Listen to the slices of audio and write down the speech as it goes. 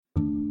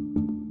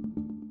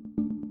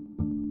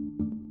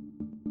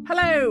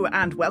Hello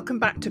and welcome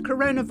back to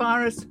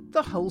Coronavirus,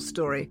 The Whole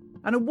Story,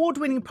 an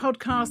award-winning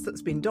podcast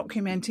that's been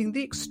documenting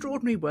the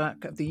extraordinary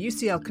work of the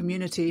UCL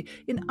community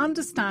in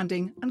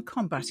understanding and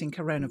combating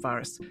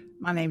coronavirus.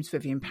 My name's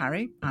Vivienne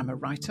Parry. I'm a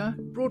writer,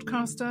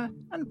 broadcaster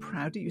and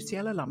proud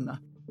UCL alumna.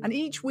 And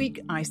each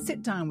week I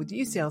sit down with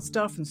UCL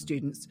staff and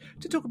students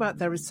to talk about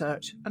their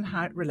research and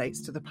how it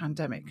relates to the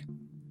pandemic.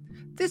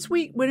 This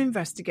week we're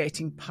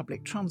investigating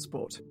public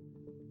transport.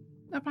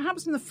 Now,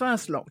 perhaps in the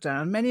first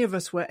lockdown, many of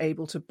us were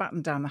able to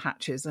batten down the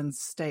hatches and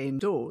stay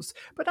indoors.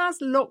 But as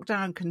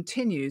lockdown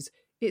continues,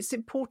 it's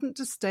important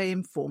to stay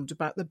informed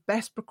about the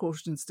best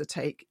precautions to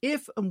take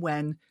if and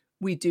when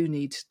we do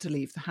need to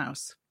leave the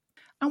house.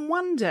 And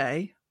one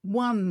day,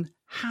 one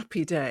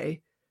happy day,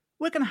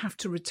 we're going to have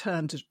to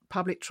return to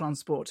public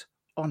transport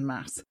en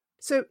masse.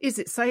 So is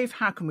it safe?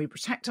 How can we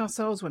protect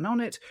ourselves when on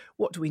it?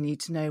 What do we need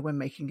to know when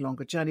making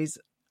longer journeys?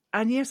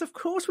 And yes, of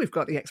course, we've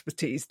got the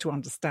expertise to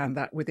understand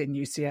that within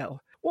UCL.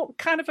 What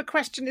kind of a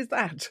question is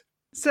that?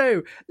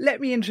 So let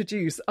me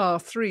introduce our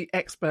three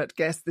expert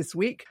guests this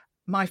week.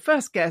 My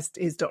first guest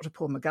is Dr.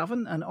 Paul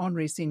McGovern, an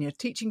Honorary Senior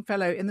Teaching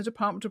Fellow in the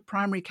Department of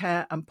Primary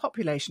Care and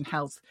Population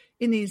Health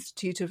in the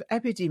Institute of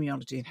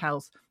Epidemiology and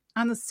Health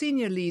and the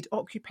Senior Lead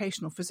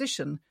Occupational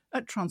Physician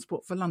at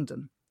Transport for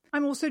London.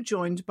 I'm also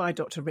joined by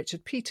Dr.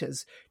 Richard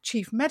Peters,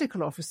 Chief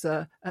Medical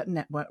Officer at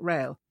Network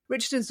Rail.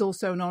 Richard is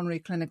also an Honorary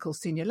Clinical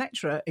Senior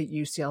Lecturer at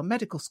UCL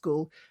Medical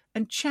School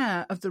and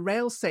Chair of the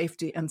Rail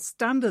Safety and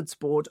Standards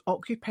Board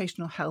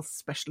Occupational Health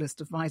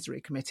Specialist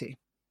Advisory Committee.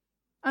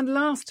 And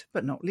last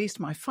but not least,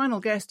 my final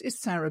guest is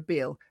Sarah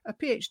Beale, a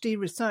PhD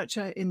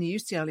researcher in the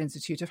UCL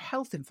Institute of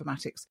Health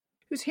Informatics,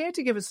 who's here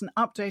to give us an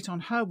update on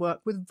her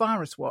work with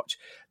VirusWatch,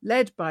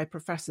 led by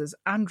Professors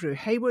Andrew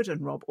Hayward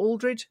and Rob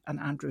Aldridge, and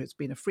Andrew has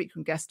been a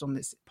frequent guest on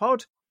this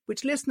pod,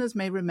 which listeners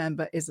may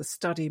remember is a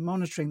study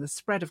monitoring the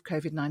spread of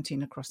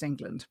COVID-19 across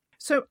England.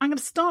 So I'm going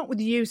to start with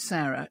you,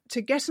 Sarah,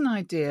 to get an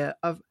idea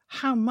of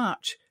how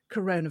much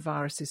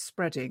coronavirus is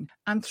spreading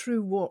and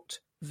through what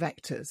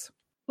vectors.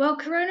 Well,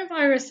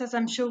 coronavirus, as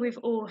I'm sure we've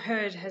all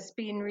heard, has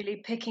been really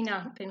picking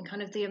up in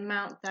kind of the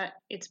amount that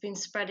it's been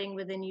spreading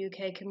within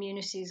UK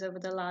communities over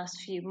the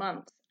last few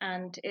months.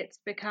 And it's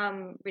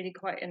become really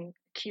quite an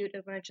acute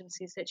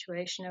emergency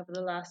situation over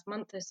the last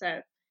month or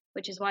so,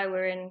 which is why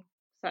we're in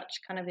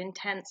such kind of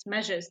intense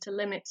measures to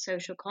limit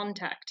social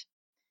contact.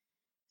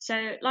 So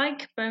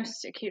like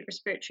most acute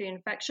respiratory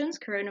infections,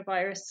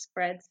 coronavirus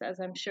spreads, as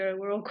I'm sure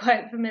we're all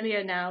quite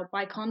familiar now,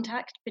 by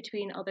contact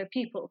between other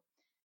people.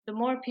 The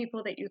more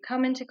people that you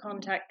come into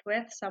contact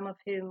with, some of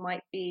whom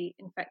might be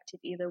infected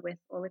either with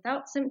or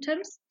without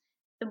symptoms,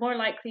 the more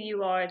likely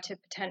you are to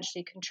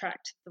potentially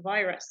contract the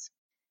virus.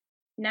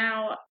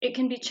 Now, it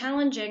can be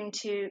challenging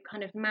to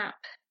kind of map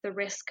the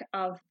risk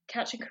of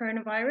catching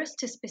coronavirus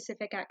to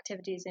specific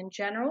activities in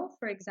general,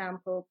 for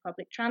example,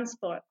 public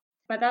transport.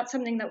 But that's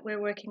something that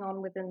we're working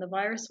on within the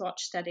VirusWatch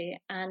study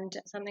and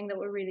something that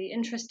we're really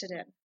interested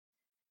in.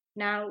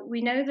 Now,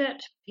 we know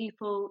that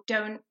people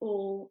don't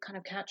all kind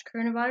of catch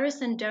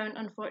coronavirus and don't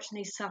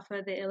unfortunately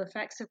suffer the ill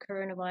effects of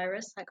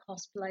coronavirus, like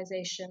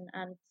hospitalization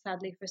and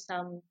sadly for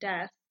some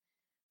death,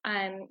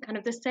 kind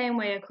of the same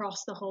way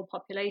across the whole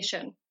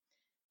population.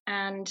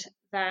 And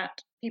that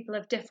people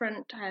of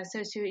different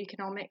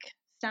socioeconomic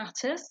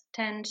status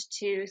tend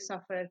to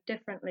suffer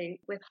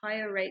differently with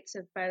higher rates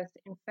of both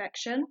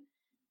infection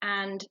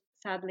and,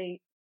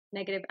 sadly,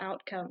 negative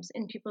outcomes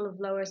in people of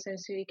lower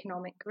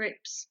socioeconomic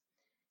groups.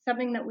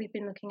 Something that we've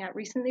been looking at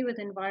recently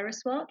within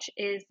VirusWatch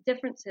is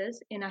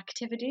differences in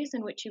activities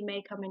in which you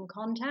may come in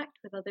contact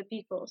with other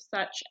people,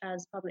 such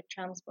as public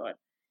transport,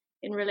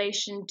 in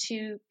relation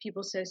to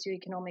people's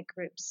socioeconomic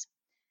groups.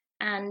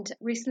 And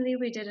recently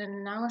we did an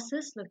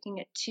analysis looking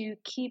at two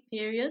key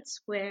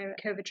periods where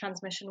COVID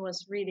transmission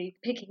was really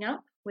picking up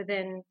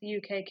within the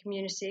UK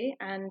community.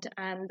 And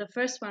the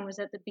first one was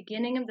at the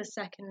beginning of the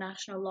second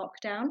national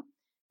lockdown,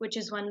 which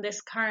is when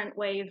this current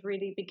wave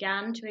really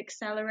began to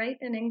accelerate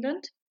in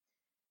England.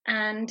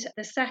 And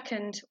the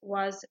second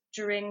was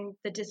during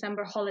the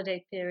December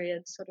holiday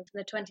period, sort of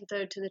the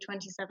 23rd to the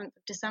 27th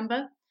of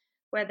December,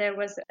 where there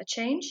was a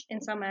change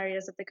in some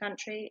areas of the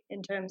country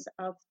in terms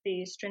of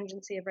the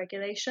stringency of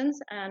regulations,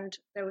 and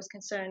there was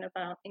concern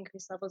about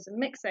increased levels of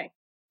mixing.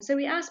 So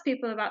we asked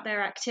people about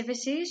their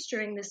activities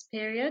during this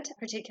period,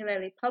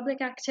 particularly public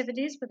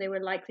activities where they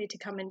were likely to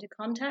come into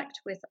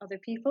contact with other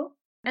people.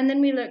 And then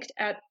we looked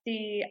at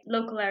the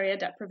local area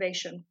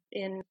deprivation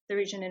in the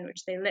region in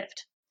which they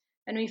lived.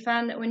 And we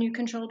found that when you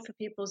controlled for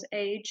people's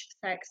age,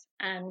 sex,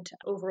 and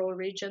overall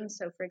region,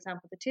 so for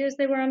example, the tiers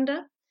they were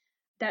under,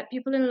 that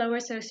people in lower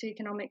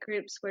socioeconomic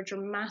groups were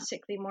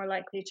dramatically more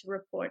likely to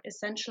report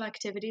essential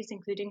activities,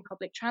 including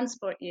public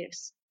transport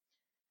use.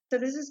 So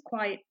this is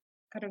quite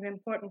kind of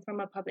important from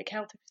a public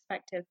health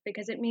perspective,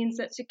 because it means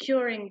that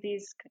securing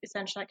these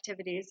essential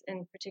activities,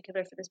 in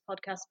particular for this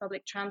podcast,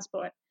 public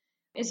transport,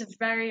 is a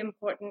very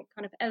important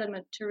kind of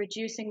element to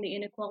reducing the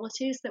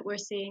inequalities that we're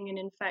seeing in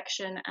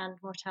infection and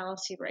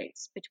mortality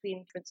rates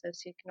between different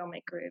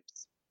socioeconomic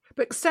groups.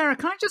 But Sarah,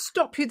 can I just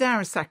stop you there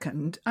a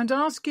second and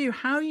ask you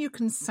how you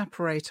can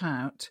separate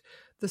out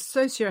the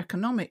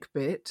socioeconomic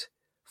bit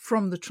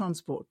from the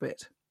transport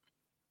bit?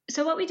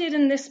 So what we did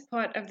in this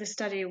part of the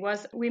study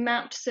was we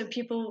mapped, so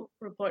people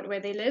report where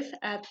they live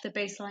at the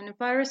baseline of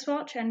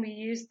VirusWatch, and we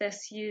used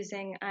this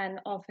using an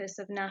Office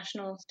of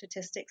National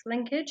Statistics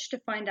linkage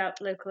to find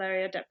out local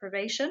area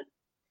deprivation.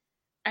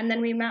 And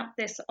then we mapped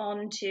this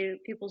onto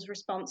people's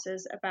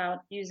responses about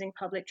using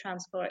public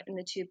transport in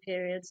the 2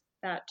 periods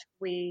that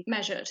we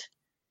measured.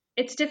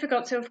 It's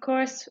difficult. So, of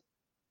course,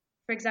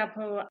 for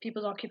example,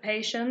 people's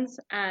occupations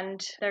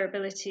and their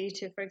ability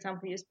to, for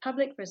example, use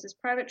public versus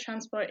private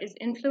transport is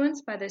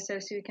influenced by their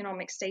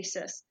socioeconomic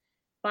status.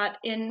 But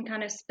in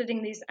kind of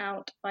splitting these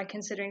out by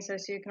considering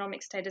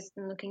socioeconomic status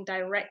and looking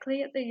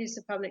directly at the use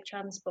of public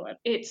transport,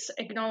 it's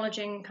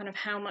acknowledging kind of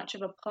how much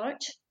of a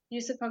part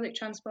use of public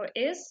transport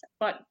is,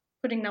 but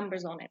putting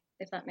numbers on it,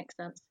 if that makes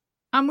sense.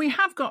 And we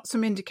have got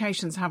some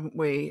indications, haven't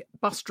we?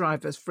 Bus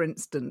drivers, for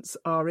instance,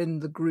 are in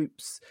the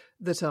groups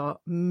that are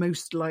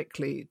most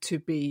likely to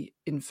be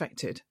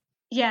infected.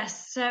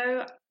 Yes.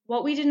 So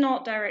what we did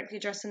not directly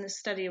address in this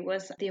study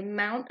was the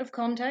amount of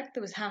contact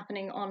that was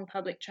happening on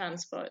public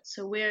transport.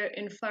 So we're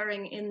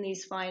inferring in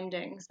these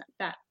findings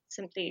that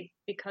simply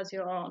because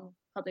you're on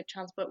public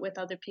transport with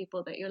other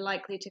people that you're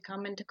likely to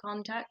come into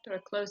contact or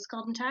close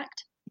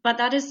contact. But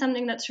that is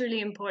something that's really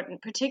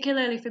important,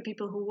 particularly for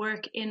people who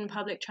work in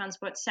public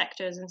transport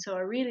sectors and so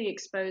are really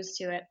exposed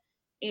to it,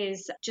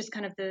 is just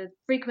kind of the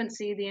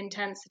frequency, the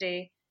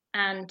intensity,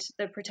 and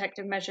the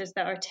protective measures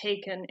that are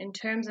taken in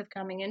terms of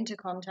coming into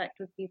contact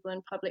with people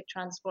in public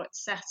transport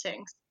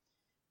settings.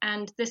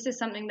 And this is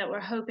something that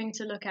we're hoping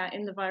to look at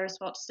in the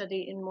VirusWatch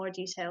study in more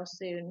detail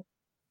soon.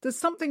 There's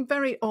something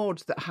very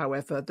odd,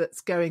 however,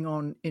 that's going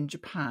on in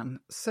Japan.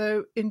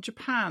 So in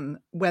Japan,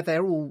 where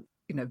they're all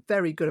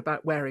very good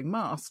about wearing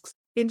masks.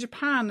 In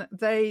Japan,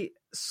 they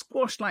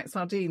squash like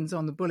sardines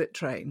on the bullet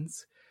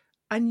trains,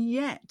 and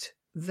yet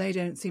they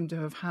don't seem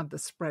to have had the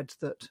spread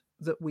that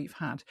we've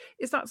had.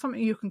 Is that something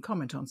you can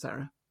comment on,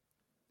 Sarah?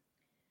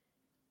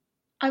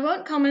 I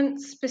won't comment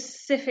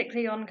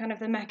specifically on kind of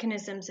the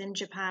mechanisms in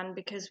Japan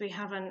because I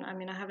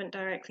haven't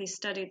directly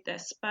studied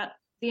this, but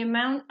the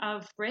amount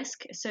of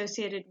risk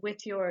associated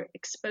with your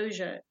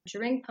exposure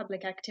during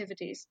public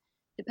activities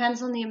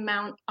depends on the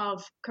amount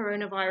of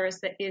coronavirus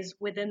that is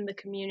within the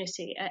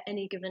community at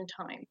any given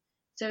time.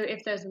 So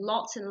if there's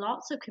lots and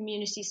lots of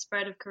community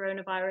spread of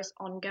coronavirus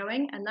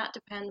ongoing, and that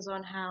depends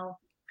on how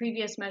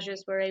previous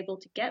measures were able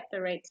to get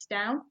the rates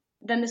down,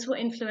 then this will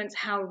influence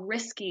how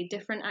risky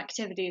different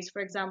activities,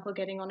 for example,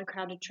 getting on a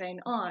crowded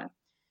train, are.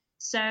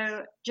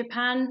 So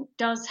Japan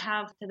does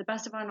have, to the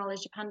best of our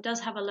knowledge, Japan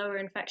does have a lower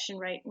infection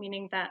rate,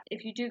 meaning that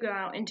if you do go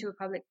out into a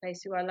public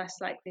place, you are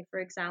less likely, for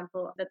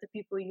example, that the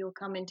people you'll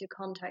come into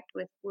contact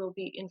with will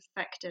be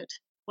infected.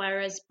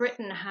 Whereas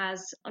Britain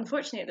has,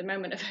 unfortunately at the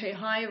moment, a very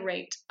high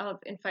rate of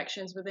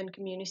infections within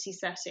community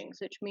settings,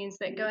 which means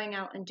that going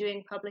out and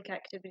doing public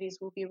activities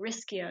will be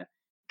riskier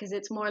because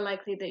it's more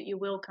likely that you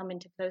will come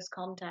into close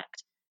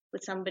contact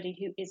with somebody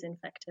who is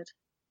infected.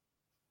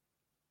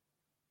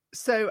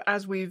 So,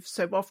 as we've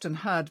so often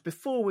heard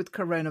before with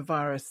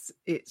coronavirus,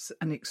 it's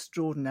an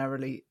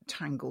extraordinarily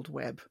tangled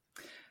web.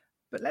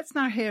 But let's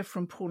now hear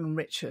from Paul and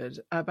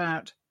Richard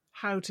about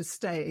how to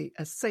stay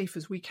as safe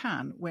as we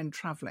can when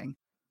travelling.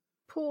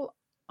 Paul,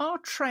 are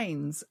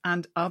trains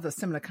and other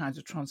similar kinds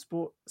of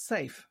transport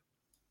safe?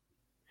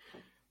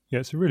 Yeah,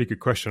 it's a really good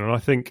question. And I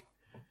think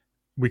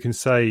we can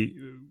say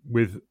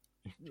with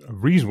a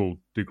reasonable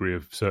degree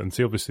of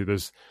certainty, obviously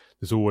there's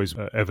always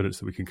evidence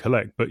that we can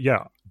collect, but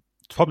yeah,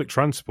 public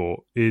transport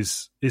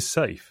is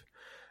safe.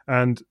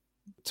 And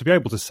to be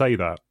able to say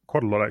that,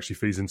 quite a lot actually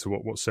feeds into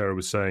what Sarah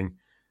was saying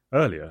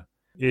earlier.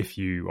 If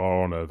you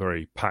are on a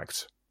very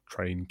packed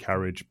train,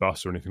 carriage,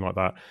 bus or anything like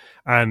that,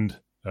 and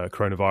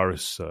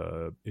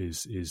coronavirus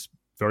is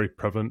very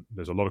prevalent,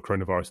 there's a lot of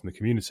coronavirus in the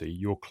community,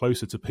 you're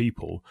closer to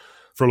people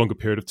for a longer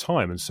period of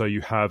time. And so you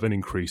have an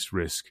increased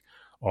risk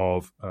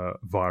of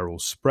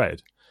viral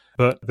spread.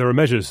 But there are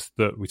measures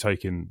that we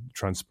take in the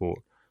transport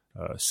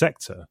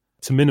sector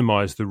to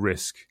minimise the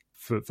risk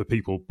for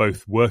people,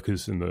 both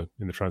workers in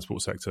the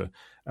transport sector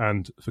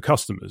and for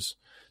customers.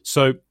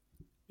 So,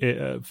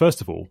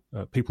 first of all,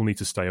 people need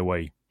to stay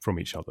away from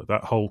each other.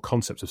 That whole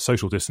concept of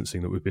social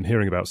distancing that we've been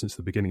hearing about since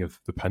the beginning of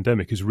the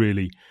pandemic is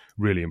really,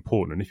 really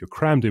important. And if you're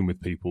crammed in with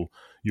people,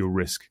 your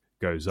risk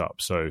goes up.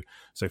 So,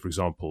 say, for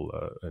example,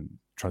 in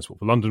Transport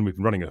for London, we've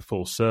been running a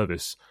full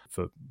service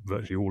for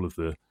virtually all of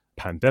the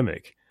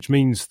pandemic, which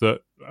means that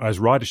as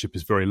ridership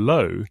is very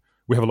low,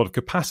 we have a lot of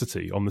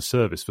capacity on the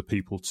service for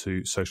people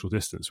to social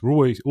distance. We're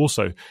always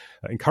also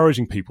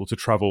encouraging people to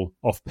travel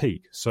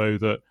off-peak so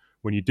that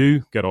when you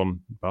do get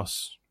on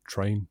bus,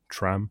 train,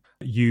 tram,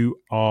 you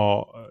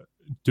are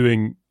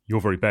doing your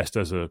very best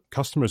as a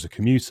customer, as a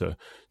commuter,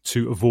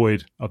 to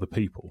avoid other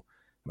people.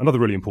 Another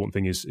really important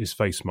thing is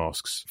face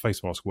masks.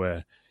 Face mask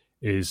wear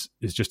is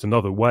just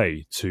another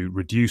way to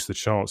reduce the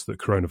chance that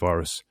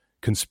coronavirus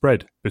can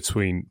spread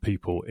between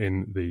people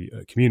in the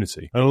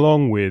community. And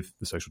along with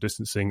the social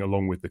distancing,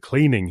 along with the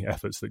cleaning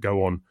efforts that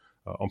go on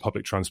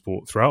public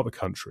transport throughout the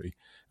country,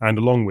 and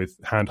along with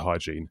hand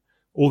hygiene,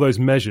 all those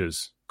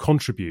measures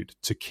contribute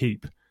to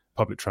keep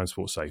public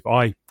transport safe.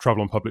 I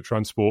travel on public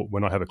transport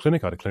when I have a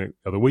clinic. I had a clinic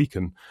the other week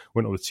and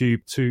went on the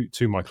tube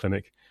to my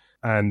clinic.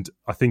 And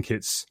I think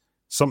it's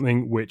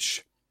something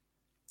which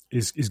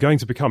is going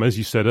to become, as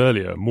you said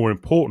earlier, more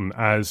important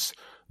as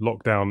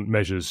lockdown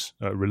measures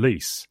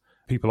release.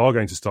 People are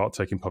going to start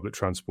taking public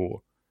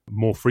transport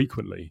more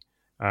frequently,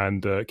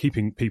 and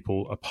keeping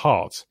people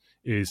apart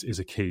is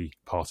a key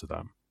part of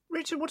that.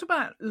 Richard, what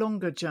about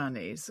longer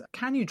journeys?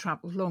 Can you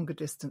travel longer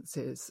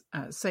distances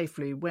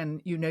safely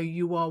when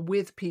you are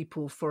with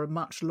people for a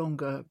much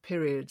longer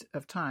period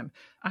of time?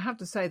 I have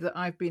to say that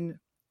I've been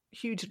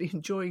hugely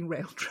enjoying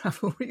rail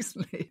travel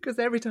recently, because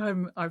every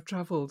time I've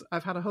travelled,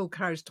 I've had a whole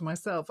carriage to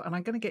myself, and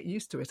I'm going to get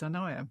used to it. I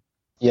know I am.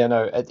 Yeah,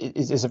 no,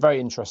 it's a very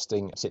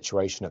interesting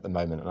situation at the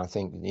moment. And I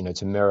think,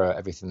 to mirror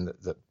everything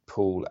that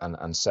Paul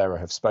and Sarah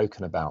have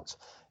spoken about,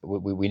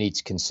 we need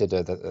to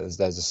consider that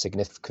there's a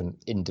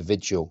significant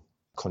individual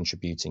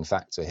contributing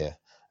factor here.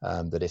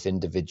 That if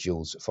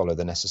individuals follow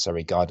the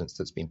necessary guidance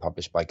that's been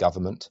published by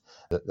government,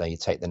 that they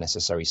take the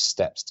necessary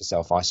steps to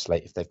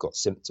self-isolate if they've got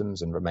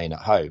symptoms and remain at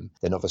home,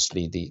 then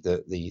obviously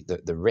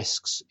the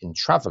risks in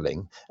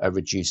travelling are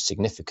reduced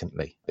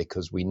significantly,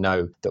 because we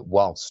know that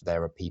whilst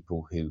there are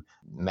people who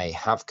may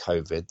have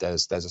COVID,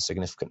 there's a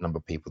significant number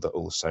of people that are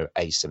also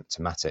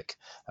asymptomatic,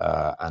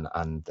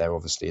 and there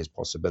obviously is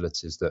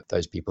possibilities that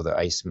those people that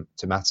are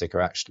asymptomatic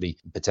are actually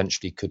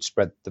potentially could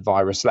spread the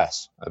virus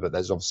less. But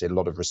there's obviously a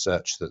lot of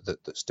research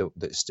that's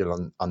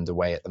still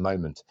underway at the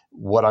moment.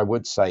 What I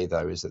would say,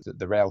 though, is that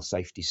the Rail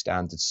Safety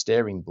Standards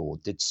Steering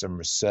Board did some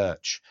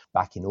research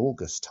back in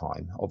August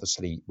time,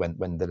 obviously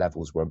when the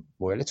levels were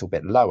a little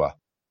bit lower.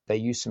 They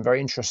used some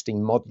very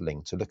interesting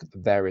modelling to look at the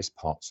various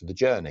parts of the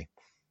journey.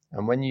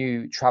 And when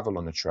you travel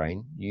on a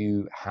train,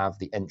 you have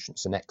the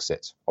entrance and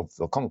exit of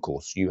the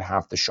concourse. You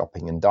have the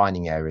shopping and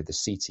dining area, the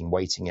seating,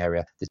 waiting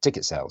area, the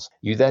ticket sales.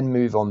 You then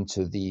move on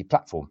to the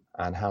platform.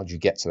 And how do you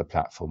get to the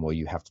platform? Well,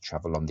 you have to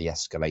travel on the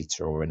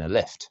escalator or in a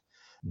lift.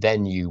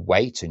 Then you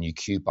wait and you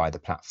queue by the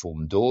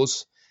platform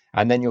doors,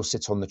 and then you'll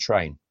sit on the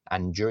train.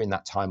 And during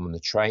that time on the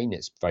train,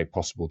 it's very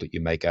possible that you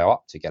may go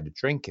up to get a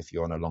drink if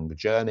you're on a longer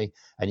journey,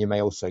 and you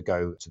may also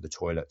go to the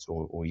toilet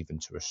or even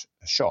to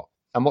a shop.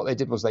 And what they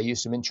did was they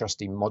used some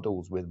interesting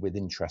models with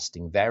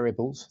interesting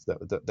variables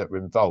that were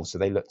involved. So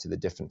they looked at the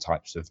different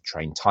types of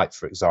train type,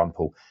 for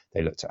example.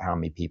 They looked at how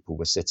many people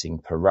were sitting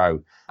per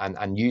row.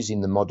 And using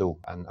the model,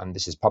 and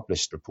this is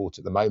published report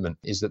at the moment,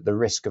 is that the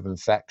risk of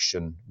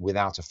infection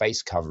without a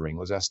face covering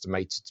was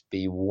estimated to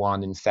be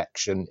 1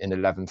 infection in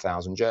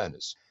 11,000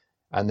 journeys.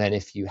 And then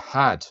if you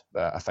had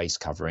a face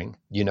covering,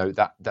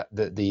 that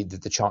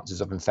the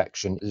chances of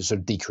infection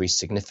sort of decreased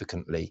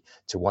significantly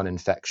to 1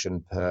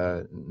 infection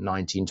per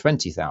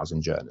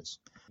 20,000 journeys.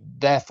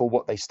 Therefore,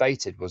 what they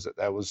stated was that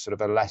there was sort of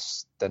a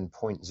less than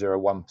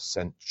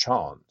 0.01%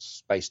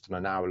 chance, based on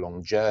an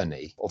hour-long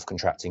journey, of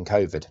contracting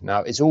COVID.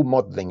 Now, it's all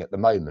modelling at the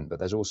moment, but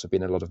there's also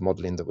been a lot of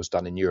modelling that was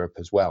done in Europe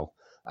as well.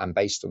 And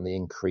based on the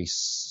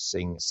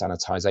increasing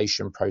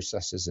sanitisation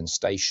processes in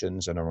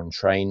stations and on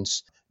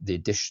trains, the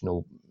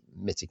additional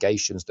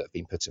mitigations that have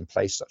been put in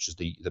place, such as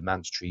the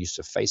mandatory use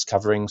of face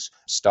coverings,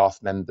 staff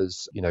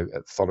members,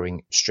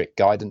 following strict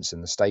guidance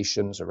in the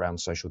stations around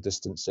social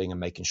distancing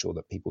and making sure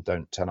that people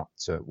don't turn up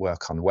to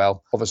work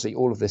unwell. Obviously,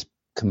 all of this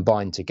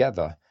combined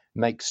together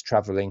makes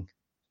travelling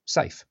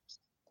safe.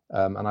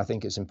 And I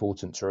think it's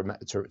important to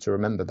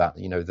remember that,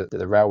 that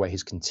the railway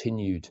has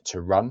continued to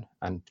run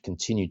and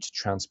continued to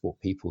transport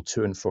people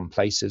to and from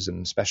places,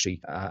 and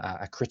especially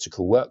a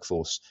critical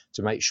workforce,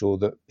 to make sure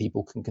that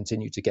people can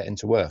continue to get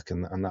into work.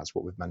 And that's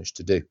what we've managed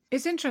to do.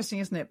 It's interesting,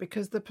 isn't it?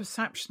 Because the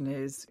perception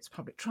is it's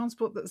public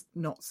transport that's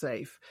not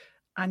safe.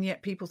 And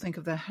yet people think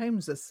of their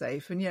homes as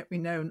safe. And yet we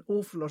know an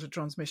awful lot of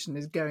transmission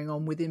is going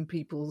on within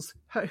people's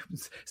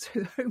homes.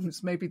 So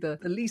homes may be the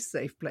least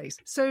safe place.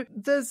 So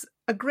there's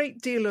a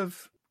great deal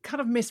of kind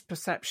of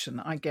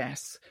misperception, I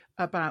guess,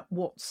 about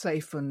what's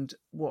safe and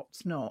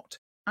what's not.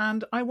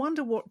 And I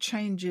wonder what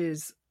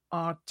changes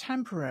are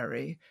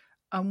temporary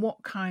and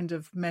what kind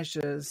of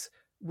measures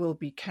will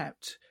be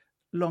kept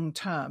long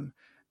term.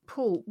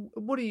 Paul,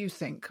 what do you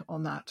think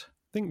on that?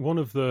 I think one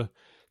of the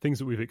things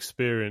that we've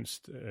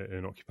experienced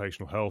in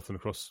occupational health and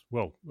across,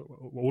 well,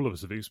 all of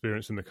us have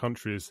experienced in the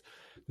country, is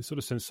this sort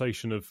of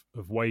sensation of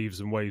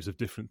waves and waves of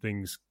different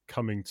things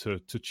coming to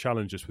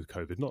challenge us with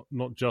COVID,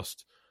 not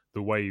just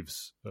the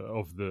waves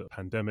of the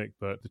pandemic,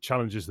 but the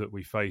challenges that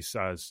we face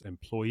as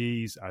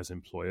employees, as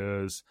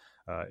employers,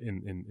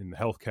 in the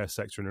healthcare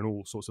sector and in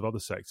all sorts of other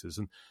sectors.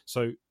 And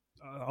so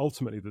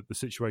ultimately the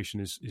situation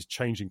is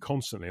changing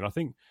constantly. And I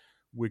think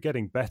we're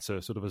getting better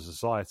sort of as a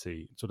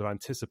society, sort of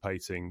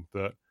anticipating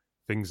that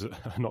things are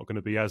not going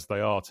to be as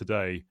they are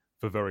today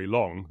for very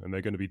long, and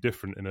they're going to be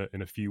different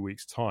in a few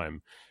weeks'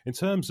 time. In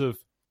terms of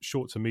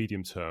short to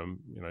medium term,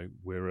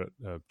 we're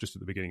just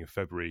at the beginning of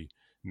February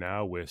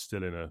now. We're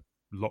still in a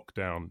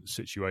lockdown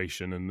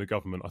situation, and the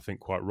government, I think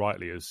quite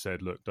rightly, has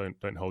said, look,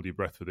 don't hold your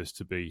breath for this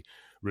to be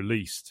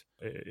released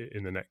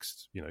in the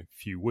next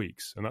few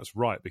weeks. And that's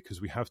right,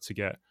 because we have to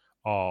get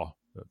our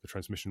the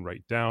transmission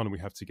rate down, and we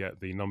have to get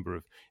the number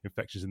of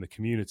infections in the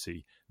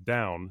community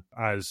down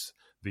as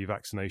the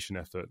vaccination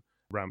effort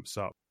ramps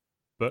up.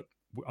 But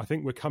I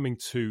think we're coming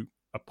to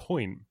a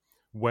point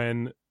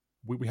when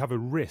we have a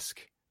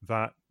risk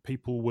that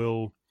people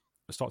will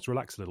start to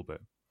relax a little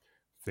bit,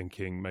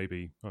 thinking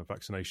maybe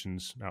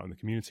vaccinations out in the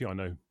community. I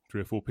know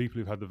 3 or 4 people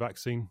who've had the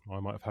vaccine. I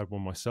might have had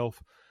one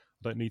myself.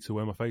 I don't need to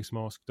wear my face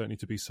mask, don't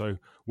need to be so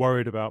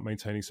worried about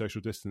maintaining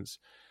social distance.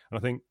 And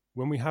I think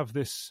when we have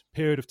this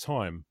period of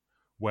time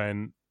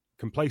when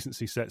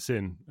complacency sets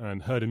in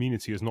and herd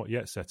immunity has not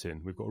yet set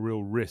in, we've got a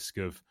real risk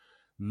of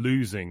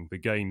losing the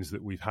gains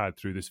that we've had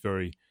through this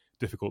very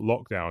difficult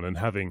lockdown and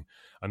having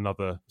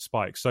another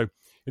spike. So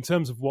in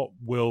terms of what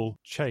will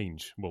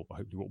change, well,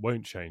 hopefully what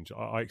won't change,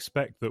 I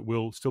expect that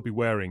we'll still be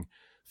wearing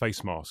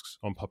face masks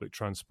on public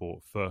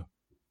transport for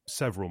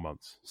several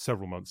months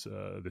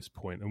at this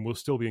point, and we'll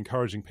still be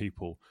encouraging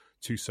people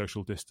to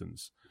social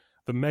distance.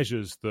 The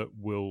measures that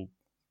will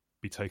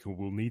be taken,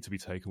 will need to be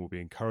taken, will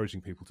be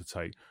encouraging people to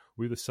take,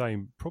 will be the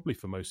same probably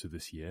for most of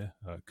this year.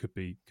 Could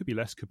be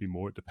less, could be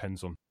more. It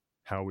depends on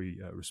how we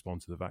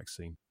respond to the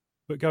vaccine.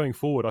 But going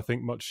forward, I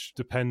think much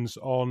depends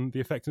on the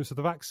effectiveness of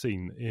the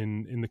vaccine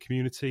in the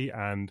community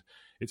and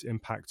its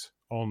impact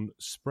on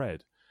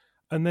spread.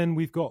 And then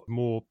we've got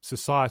more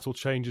societal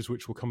changes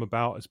which will come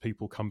about as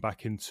people come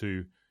back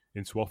into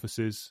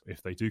offices.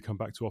 If they do come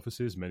back to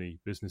offices, many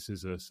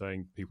businesses are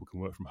saying people can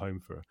work from home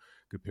for a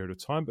good period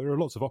of time. But there are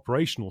lots of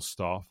operational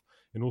staff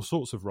in all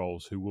sorts of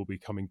roles who will be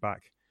coming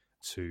back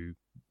to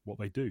what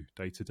they do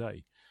day to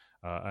day.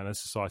 And as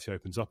society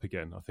opens up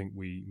again, I think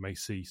we may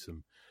see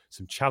some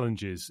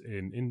challenges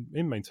in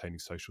maintaining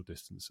social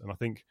distance. And I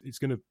think it's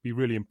going to be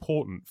really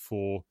important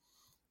for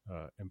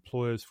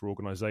employers, for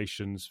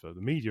organisations, for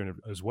the media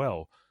as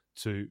well,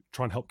 to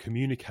try and help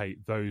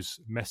communicate those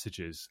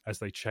messages as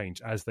they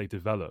change, as they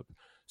develop,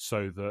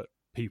 so that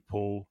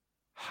people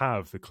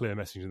have the clear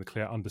message and the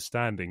clear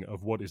understanding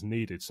of what is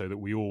needed, so that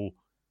we all,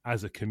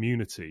 as a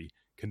community,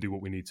 can do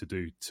what we need to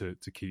do to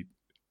keep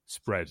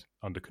spread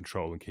under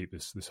control and keep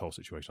this whole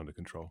situation under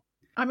control.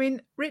 I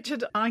mean,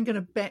 Richard, I'm going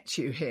to bet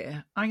you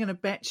here,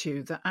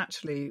 that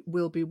actually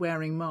we'll be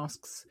wearing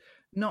masks,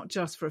 not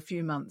just for a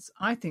few months.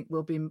 I think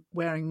we'll be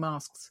wearing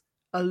masks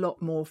a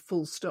lot more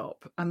full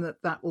stop, and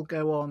that will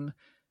go on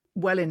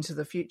well into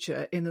the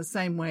future, in the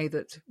same way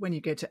that when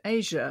you go to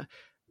Asia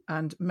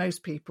and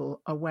most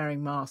people are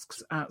wearing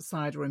masks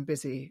outside or in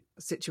busy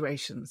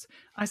situations,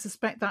 I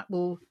suspect that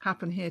will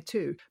happen here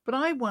too. But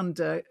I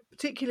wonder,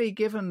 particularly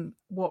given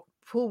what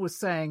Paul was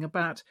saying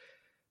about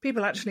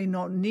people actually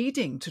not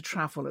needing to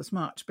travel as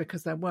much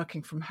because they're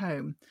working from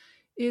home,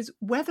 is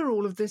whether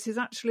all of this is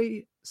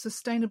actually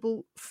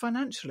sustainable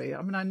financially.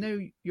 I mean, I know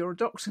you're a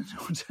doctor,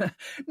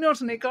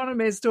 not an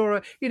economist or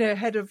a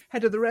head of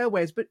the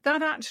railways, but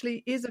that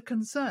actually is a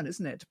concern,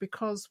 isn't it?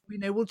 Because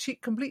we'll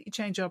completely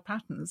change our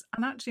patterns,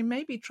 and actually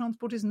maybe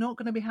transport is not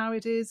going to be how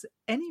it is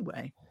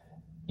anyway.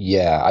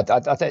 Yeah,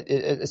 I think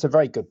it's a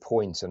very good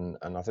point, and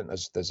I think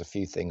there's a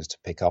few things to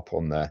pick up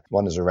on there.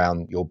 One is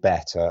around your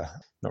bet.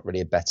 Not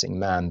really a betting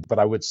man, but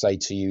I would say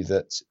to you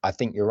that I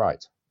think you're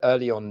right.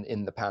 Early on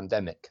in the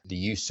pandemic, the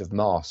use of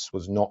masks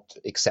was not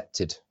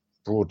accepted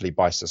broadly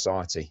by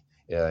society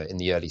in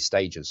the early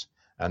stages,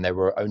 and there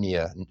were only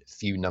a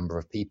few number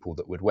of people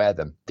that would wear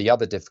them. The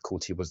other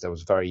difficulty was there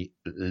was very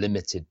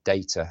limited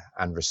data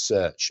and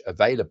research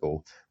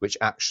available, which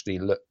actually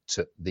looked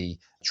at the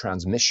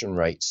transmission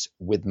rates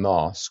with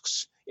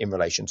masks in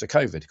relation to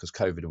COVID, because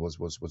COVID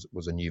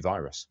was a new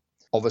virus.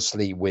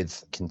 Obviously,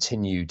 with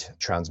continued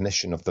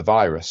transmission of the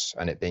virus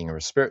and it being a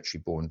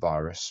respiratory-borne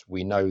virus,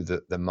 we know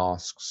that the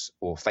masks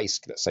or face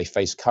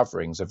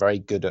coverings are very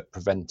good at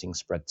preventing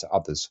spread to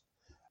others.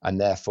 And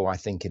therefore, I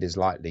think it is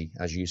likely,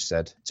 as you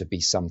said, to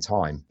be some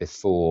time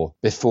before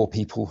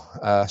people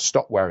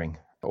stop wearing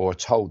or are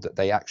told that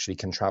they actually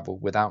can travel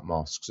without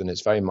masks. And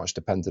it's very much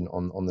dependent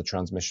on the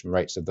transmission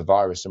rates of the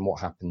virus and what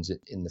happens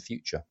in the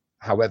future.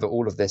 However,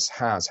 all of this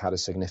has had a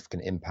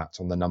significant impact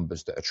on the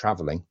numbers that are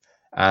travelling,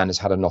 and has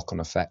had a knock-on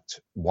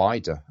effect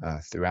wider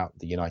throughout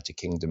the United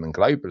Kingdom and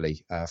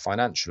globally,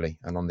 financially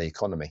and on the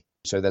economy.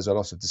 So there's a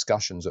lot of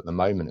discussions at the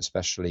moment,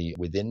 especially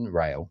within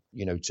rail,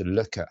 to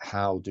look at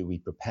how do we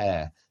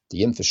prepare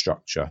the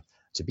infrastructure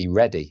to be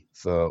ready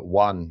for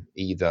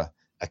either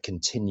a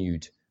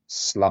continued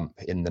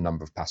slump in the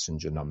number of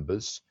passenger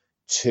numbers,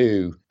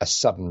 2, a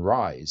sudden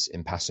rise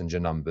in passenger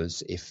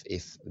numbers if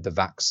the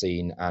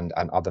vaccine and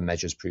other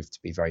measures prove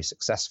to be very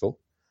successful,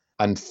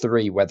 and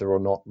 3, whether or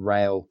not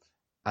rail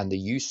and the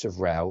use of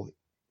rail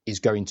is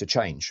going to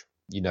change,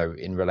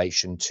 in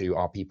relation to,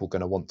 are people going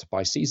to want to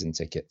buy season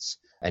tickets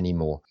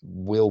anymore?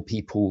 Will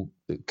people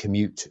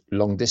commute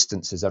long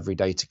distances every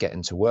day to get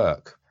into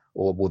work?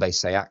 Or will they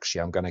say,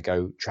 actually, I'm going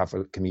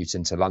to commute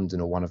into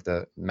London or one of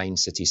the main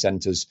city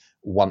centres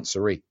once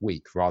a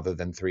week rather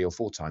than 3 or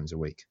 4 times a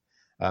week?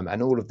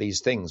 And all of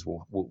these things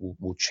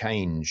will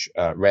change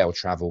rail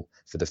travel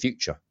for the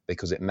future,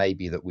 because it may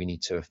be that we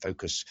need to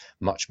focus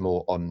much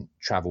more on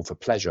travel for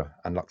pleasure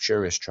and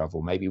luxurious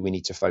travel. Maybe we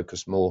need to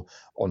focus more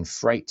on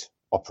freight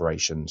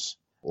operations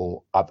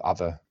or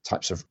other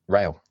types of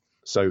rail.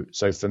 So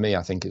for me,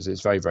 I think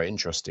it's very, very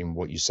interesting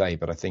what you say,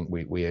 but I think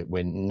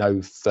we're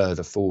no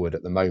further forward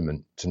at the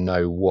moment to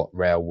know what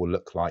rail will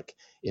look like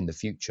in the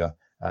future,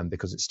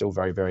 because it's still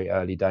very, very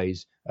early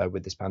days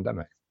with this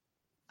pandemic.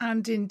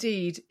 And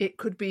indeed, it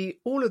could be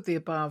all of the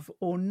above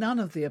or none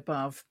of the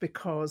above,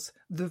 because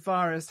the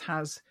virus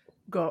has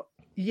got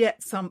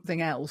yet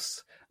something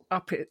else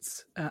up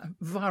its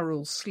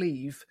viral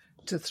sleeve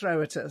to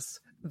throw at us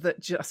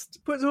that just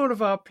puts all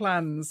of our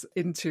plans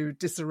into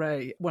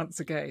disarray once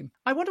again.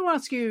 I want to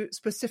ask you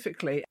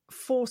specifically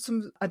for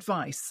some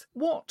advice.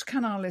 What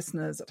can our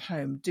listeners at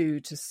home do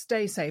to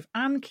stay safe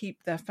and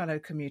keep their fellow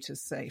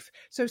commuters safe?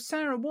 So,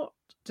 Sarah, what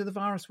do the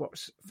Virus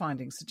Watch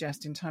findings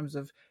suggest in terms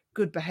of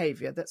good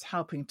behaviour that's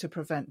helping to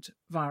prevent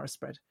virus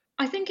spread?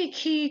 I think a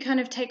key kind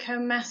of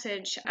take-home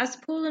message, as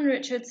Paul and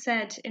Richard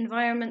said,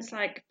 environments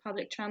like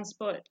public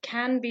transport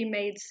can be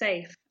made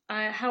safe.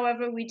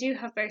 However, we do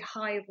have very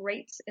high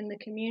rates in the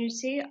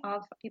community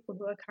of people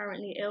who are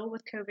currently ill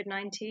with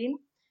COVID-19,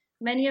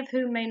 many of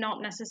whom may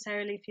not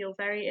necessarily feel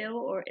very ill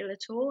or ill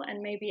at all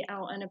and may be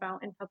out and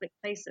about in public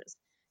places.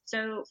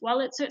 So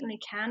while it certainly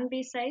can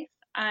be safe,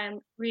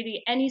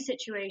 really any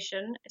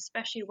situation,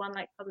 especially one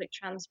like public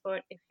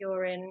transport, if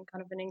you're in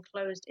kind of an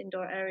enclosed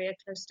indoor area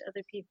close to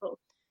other people,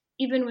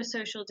 even with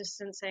social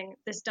distancing,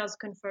 this does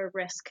confer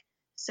risk.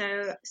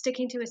 So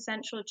sticking to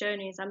essential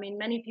journeys, I mean,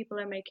 many people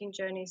are making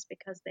journeys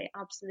because they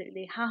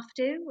absolutely have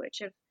to, which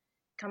have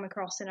come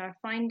across in our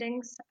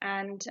findings.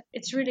 And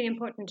it's really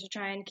important to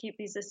try and keep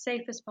these as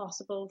safe as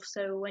possible.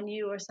 So when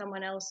you or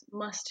someone else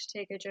must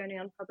take a journey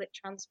on public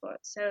transport.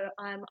 So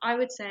I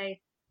would say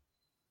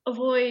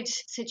avoid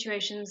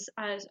situations,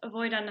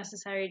 avoid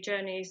unnecessary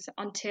journeys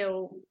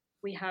until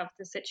we have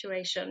the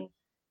situation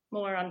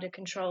more under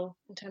control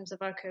in terms of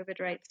our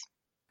COVID rates.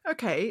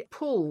 Okay,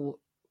 Paul,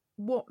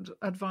 what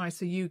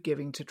advice are you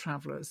giving to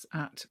travellers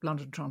at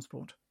London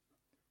Transport?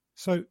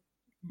 So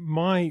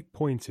my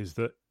point is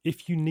that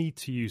if you need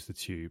to use the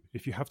tube,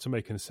 if you have to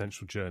make an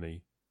essential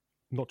journey,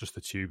 not just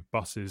the tube,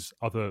 buses,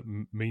 other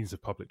means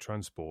of public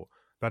transport,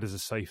 that is a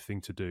safe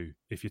thing to do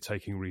if you're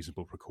taking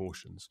reasonable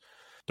precautions.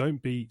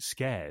 Don't be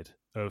scared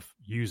of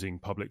using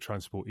public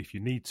transport if you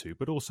need to,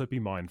 but also be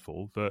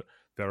mindful that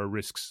there are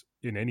risks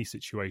in any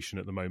situation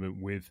at the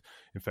moment with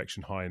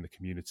infection high in the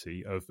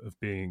community of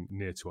being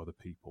near to other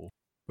people.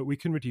 But we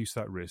can reduce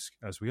that risk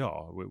as we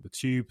are. The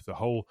tube, the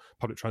whole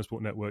public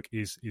transport network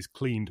is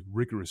cleaned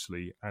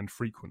rigorously and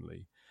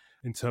frequently.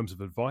 In terms of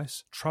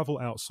advice, travel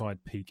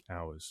outside peak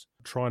hours.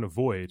 Try and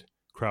avoid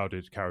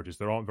crowded carriages.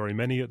 There aren't very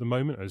many at the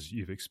moment, as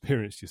you've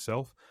experienced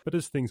yourself. But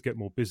as things get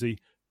more busy,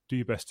 do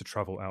your best to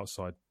travel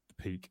outside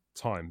the peak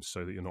times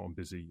so that you're not on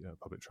busy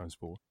public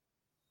transport.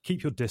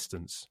 Keep your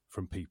distance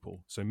from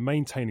people. So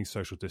maintaining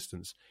social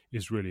distance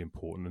is really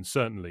important. And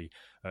certainly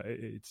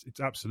it's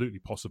absolutely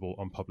possible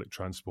on public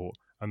transport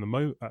and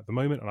at the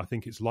moment, and I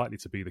think it's likely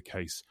to be the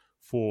case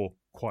for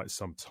quite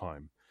some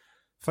time.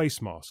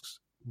 Face masks,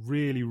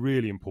 really,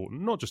 really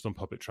important, not just on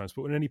public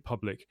transport, in any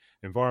public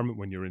environment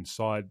when you're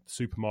inside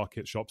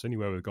supermarket, shops,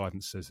 anywhere where the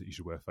guidance says that you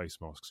should wear face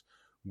masks.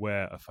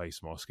 Wear a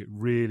face mask. It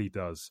really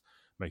does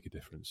make a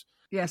difference.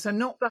 Yeah, so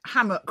not the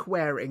hammock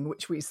wearing,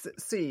 which we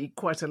see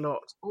quite a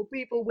lot, or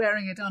people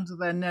wearing it under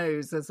their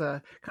nose as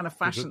a kind of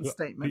fashion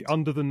statement. The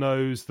under the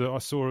nose, that I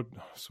saw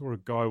a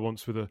guy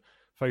once with a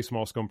face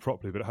mask on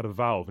properly, but it had a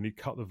valve and he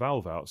cut the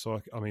valve out.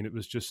 So, I mean,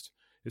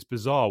 it's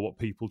bizarre what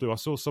people do. I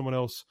saw someone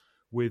else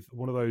with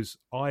one of those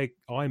eye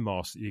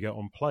masks that you get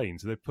on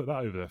planes, and they put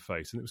that over their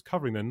face and it was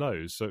covering their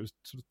nose. So it was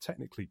sort of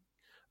technically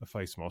a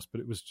face mask,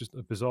 but it was just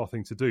a bizarre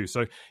thing to do.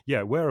 So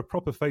yeah, wear a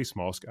proper face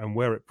mask and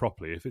wear it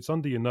properly. If it's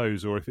under your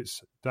nose or if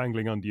it's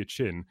dangling under your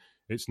chin,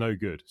 it's no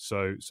good.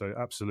 So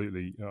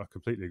absolutely, I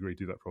completely agree,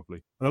 do that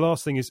properly. And the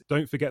last thing is,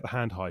 don't forget the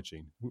hand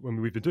hygiene.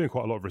 We've been doing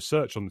quite a lot of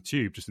research on the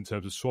tube just in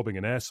terms of swabbing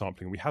and air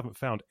sampling. We haven't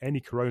found any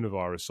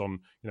coronavirus on,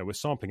 we're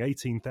sampling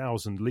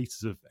 18,000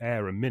 litres of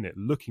air a minute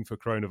looking for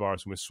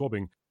coronavirus, and we're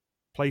swabbing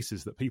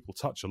places that people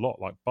touch a lot,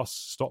 like bus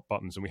stop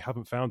buttons, and we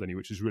haven't found any,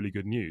 which is really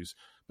good news.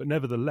 But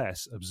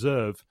nevertheless,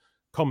 observe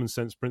common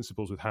sense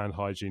principles with hand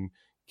hygiene.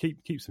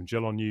 Keep some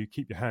gel on you,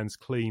 keep your hands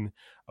clean,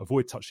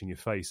 avoid touching your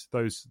face.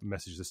 Those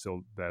messages are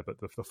still there,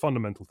 but the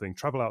fundamental thing,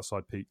 travel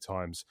outside peak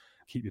times,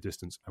 keep your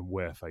distance and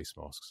wear face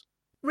masks.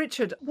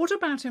 Richard, what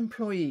about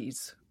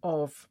employees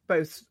of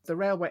both the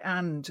railway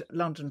and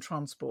London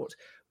Transport?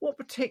 What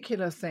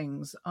particular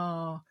things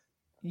are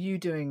you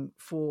doing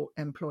for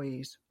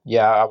employees?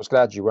 Yeah, I was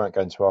glad you weren't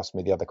going to ask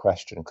me the other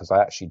question, because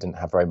I actually didn't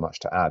have very much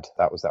to add.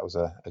 That was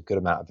a good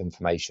amount of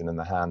information, and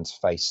the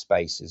hands-face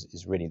space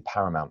is really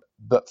paramount.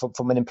 But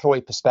from an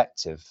employee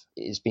perspective,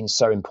 it's been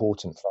so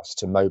important for us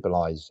to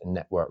mobilise and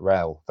network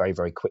rail very,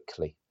 very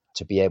quickly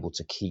to be able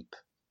to keep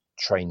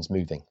trains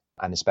moving.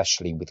 And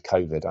especially with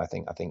COVID, I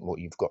think what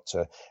you've got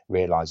to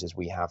realise is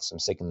we have some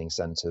signalling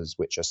centres,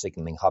 which are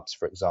signalling hubs,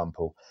 for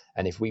example.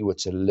 And if we were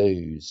to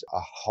lose a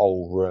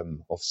whole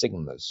room of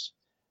signallers,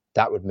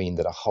 that would mean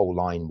that a whole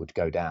line would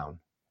go down,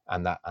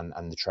 and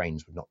the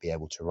trains would not be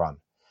able to run.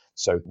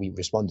 So we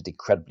responded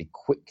incredibly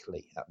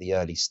quickly at the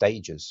early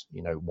stages.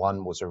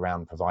 One was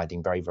around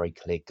providing very, very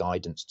clear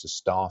guidance to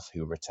staff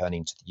who were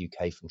returning to the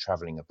UK from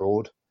travelling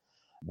abroad.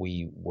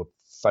 We were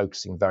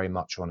focusing very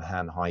much on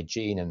hand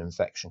hygiene and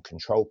infection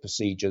control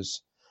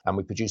procedures. And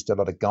we produced a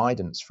lot of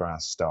guidance for our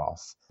staff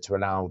to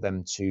allow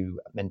them to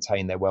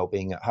maintain their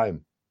well-being at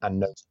home and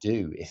know what to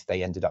do if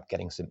they ended up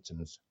getting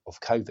symptoms of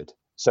COVID.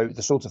 So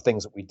the sort of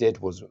things that we did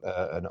was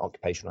an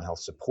occupational health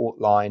support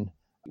line.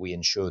 We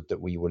ensured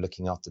that we were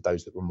looking after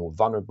those that were more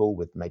vulnerable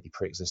with maybe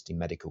pre-existing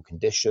medical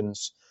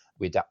conditions.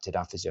 We adapted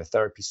our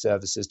physiotherapy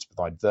services to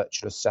provide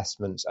virtual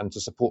assessments and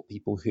to support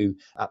people who,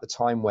 at the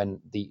time when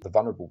the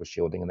vulnerable were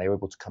shielding and they were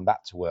able to come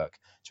back to work,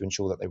 to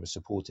ensure that they were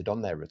supported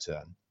on their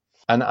return.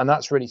 And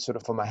that's really sort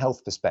of from a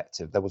health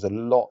perspective, there was a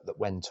lot that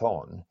went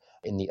on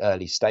in the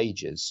early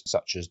stages,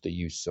 such as the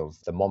use of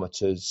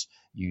thermometers,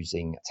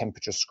 using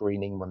temperature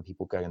screening when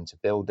people go into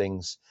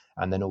buildings,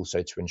 and then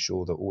also to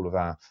ensure that all of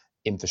our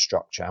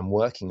infrastructure and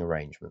working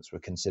arrangements were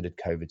considered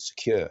COVID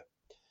secure.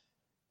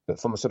 But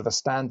from a sort of a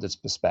standards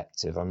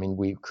perspective, I mean,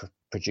 we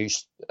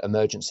produce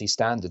emergency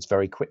standards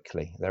very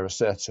quickly. There are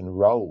certain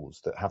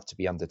roles that have to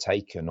be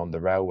undertaken on the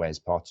railway as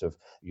part of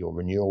your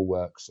renewal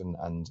works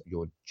and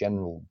your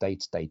general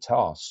day-to-day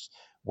tasks,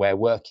 where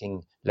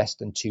working less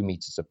than 2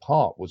 meters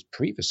apart was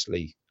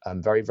previously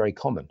very, very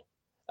common.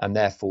 And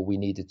therefore, we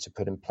needed to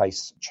put in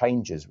place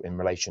changes in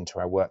relation to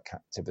our work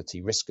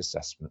activity risk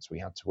assessments. We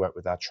had to work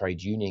with our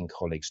trade union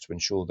colleagues to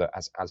ensure that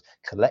as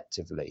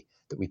collectively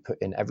that we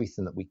put in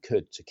everything that we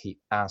could to keep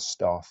our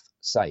staff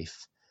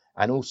safe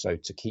and also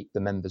to keep the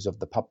members of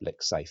the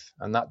public safe.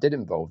 And that did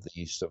involve the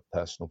use of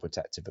personal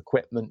protective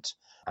equipment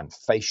and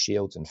face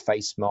shields and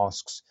face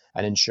masks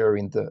and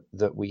ensuring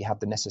that we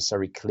had the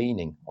necessary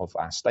cleaning of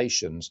our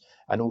stations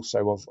and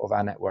also of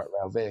our Network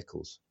Rail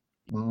vehicles.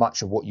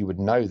 Much of what you would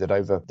know that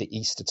over the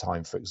Easter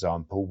time, for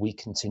example, we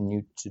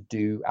continued to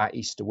do our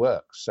Easter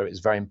work. So it's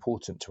very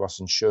important to us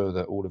ensure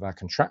that all of our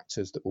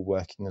contractors that were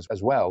working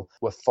as well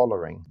were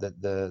following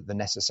the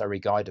necessary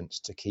guidance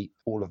to keep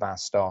all of our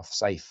staff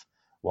safe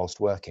whilst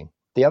working.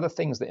 The other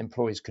things that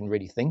employees can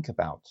really think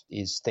about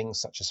is things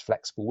such as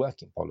flexible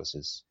working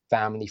policies,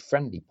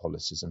 family-friendly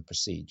policies and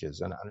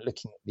procedures, and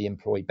looking at the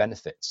employee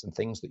benefits and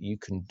things that you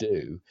can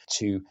do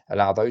to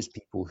allow those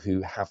people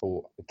who have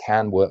or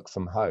can work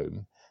from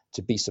home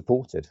to be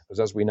supported.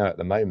 Because as we know at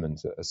the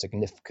moment, a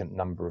significant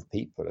number of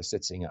people are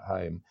sitting at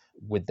home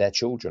with their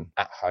children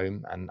at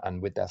home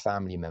and with their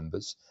family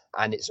members.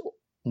 And it's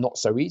not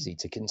so easy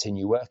to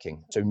continue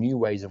working. So new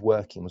ways of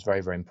working was very,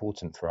 very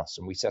important for us.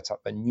 And we set up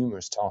a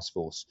numerous task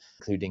force,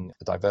 including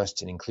the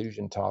Diversity and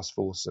Inclusion Task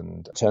Force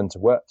and Turn to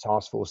Work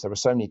Task Force. There were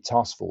so many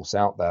task forces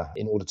out there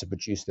in order to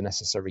produce the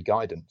necessary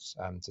guidance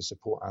to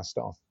support our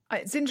staff.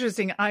 It's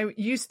interesting. I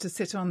used to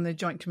sit on the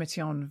Joint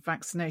Committee on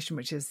Vaccination,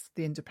 which is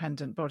the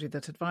independent body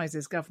that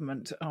advises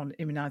government on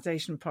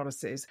immunisation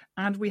policies.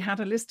 And we had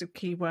a list of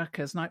key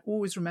workers. And I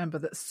always remember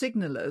that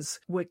signallers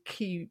were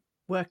key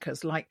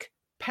workers like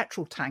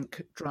petrol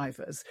tank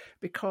drivers,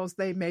 because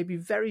they may be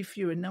very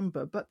few in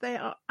number, but they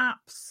are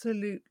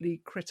absolutely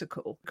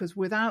critical, because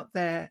without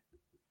their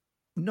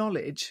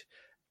knowledge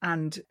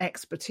and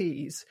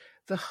expertise,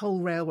 the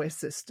whole railway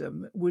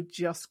system would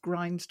just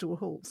grind to a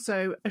halt.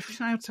 So a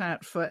shout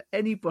out for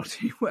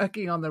anybody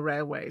working on the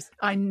railways.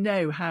 I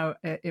know how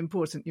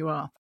important you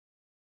are.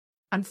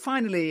 And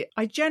finally,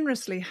 I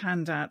generously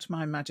hand out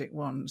my magic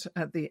wand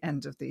at the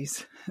end of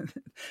these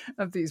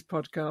of these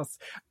podcasts.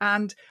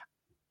 And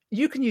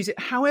you can use it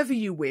however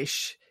you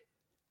wish.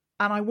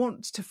 And I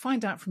want to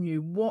find out from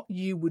you what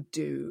you would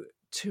do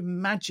to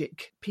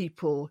magic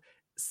people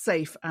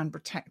safe and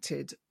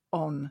protected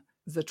on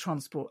the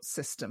transport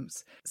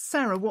systems.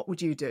 Sarah, what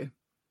would you do?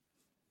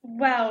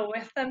 Well,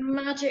 with a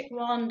magic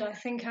wand, I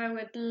think I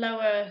would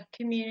lower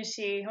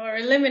community or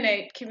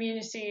eliminate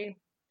community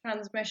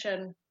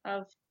transmission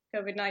of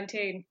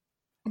COVID-19.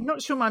 I'm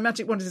not sure my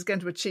magic wand is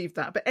going to achieve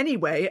that. But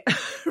anyway,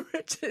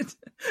 Richard,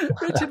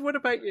 what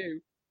about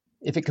you?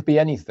 If it could be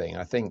anything,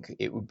 I think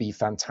it would be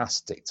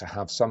fantastic to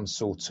have some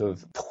sort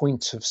of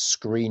point of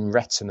screen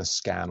retina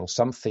scan or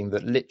something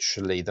that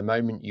literally the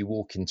moment you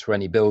walk into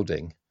any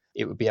building,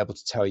 it would be able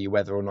to tell you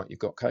whether or not you've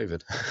got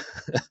COVID.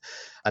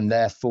 And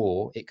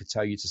therefore, it could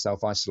tell you to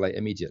self-isolate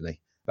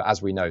immediately. But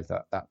as we know,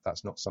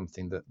 that's not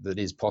something that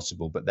is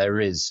possible. But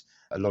there is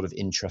a lot of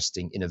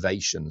interesting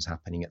innovations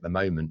happening at the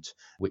moment,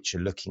 which are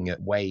looking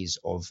at ways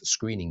of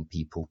screening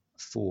people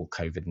for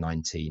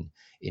COVID-19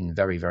 in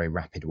very, very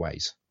rapid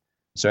ways.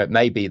 So it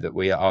may be that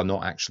we are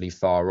not actually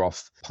far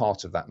off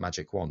part of that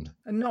magic wand.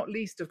 And not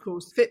least, of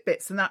course,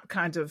 Fitbits and that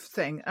kind of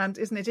thing. And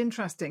isn't it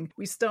interesting?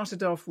 We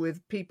started off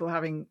with people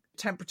having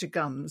temperature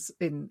guns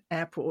in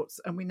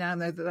airports, and we now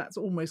know that that's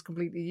almost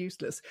completely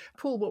useless.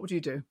 Paul, what would you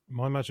do?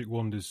 My magic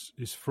wand is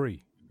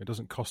free. It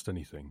doesn't cost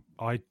anything.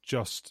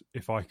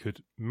 If I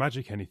could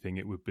magic anything,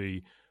 it would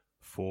be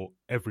for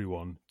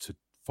everyone to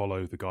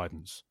follow the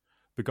guidance.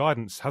 The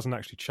guidance hasn't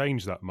actually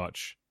changed that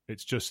much.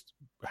 It's just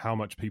how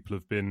much people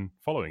have been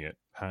following it.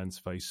 Hands,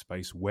 face,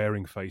 space,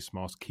 wearing face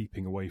masks,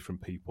 keeping away from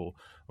people.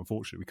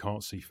 Unfortunately, we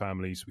can't see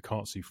families, we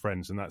can't see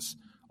friends, and that's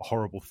a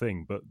horrible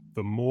thing. But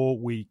the more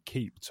we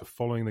keep to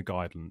following the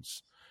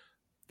guidance,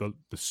 the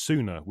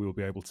sooner we will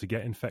be able to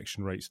get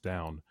infection rates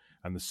down,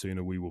 and the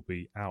sooner we will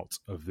be out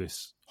of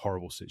this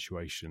horrible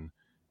situation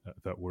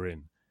that we're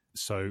in.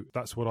 So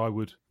that's what I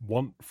would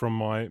want from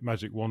my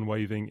magic wand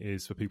waving,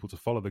 is for people to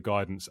follow the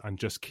guidance and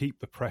just keep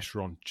the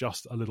pressure on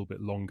just a little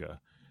bit longer.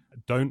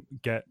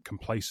 Don't get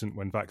complacent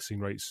when vaccine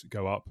rates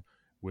go up.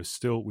 We've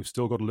still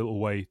got a little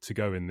way to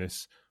go in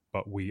this,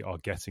 but we are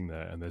getting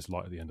there, and there's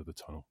light at the end of the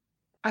tunnel.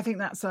 I think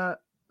that's a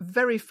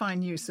very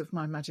fine use of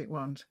my magic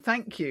wand.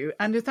 Thank you.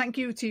 And thank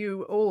you to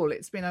you all.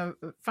 It's been a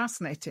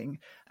fascinating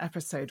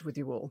episode with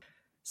you all.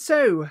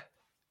 So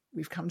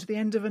we've come to the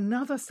end of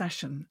another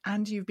session,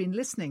 and you've been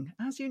listening,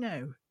 as you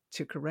know,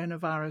 to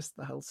Coronavirus,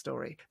 the Whole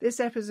Story. This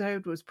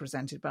episode was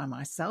presented by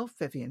myself,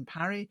 Vivienne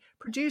Parry,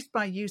 produced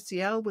by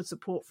UCL with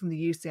support from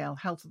the UCL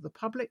Health of the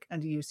Public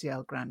and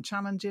UCL Grand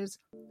Challenges,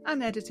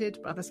 and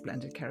edited by the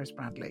splendid Keris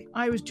Bradley.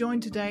 I was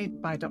joined today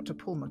by Dr.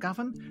 Paul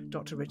McGovern,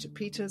 Dr. Richard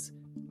Peters,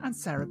 and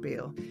Sarah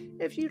Beale.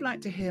 If you'd like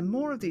to hear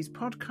more of these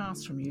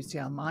podcasts from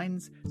UCL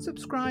Minds,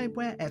 subscribe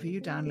wherever you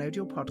download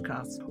your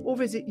podcasts, or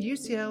visit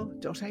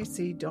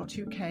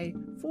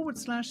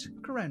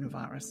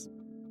ucl.ac.uk/coronavirus.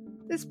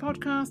 This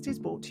podcast is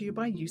brought to you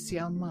by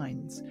UCL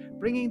Minds,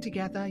 bringing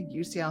together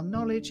UCL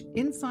knowledge,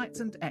 insights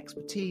and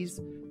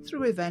expertise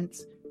through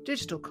events,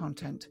 digital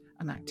content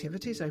and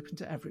activities open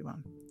to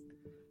everyone.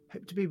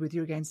 Hope to be with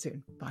you again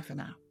soon. Bye for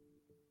now.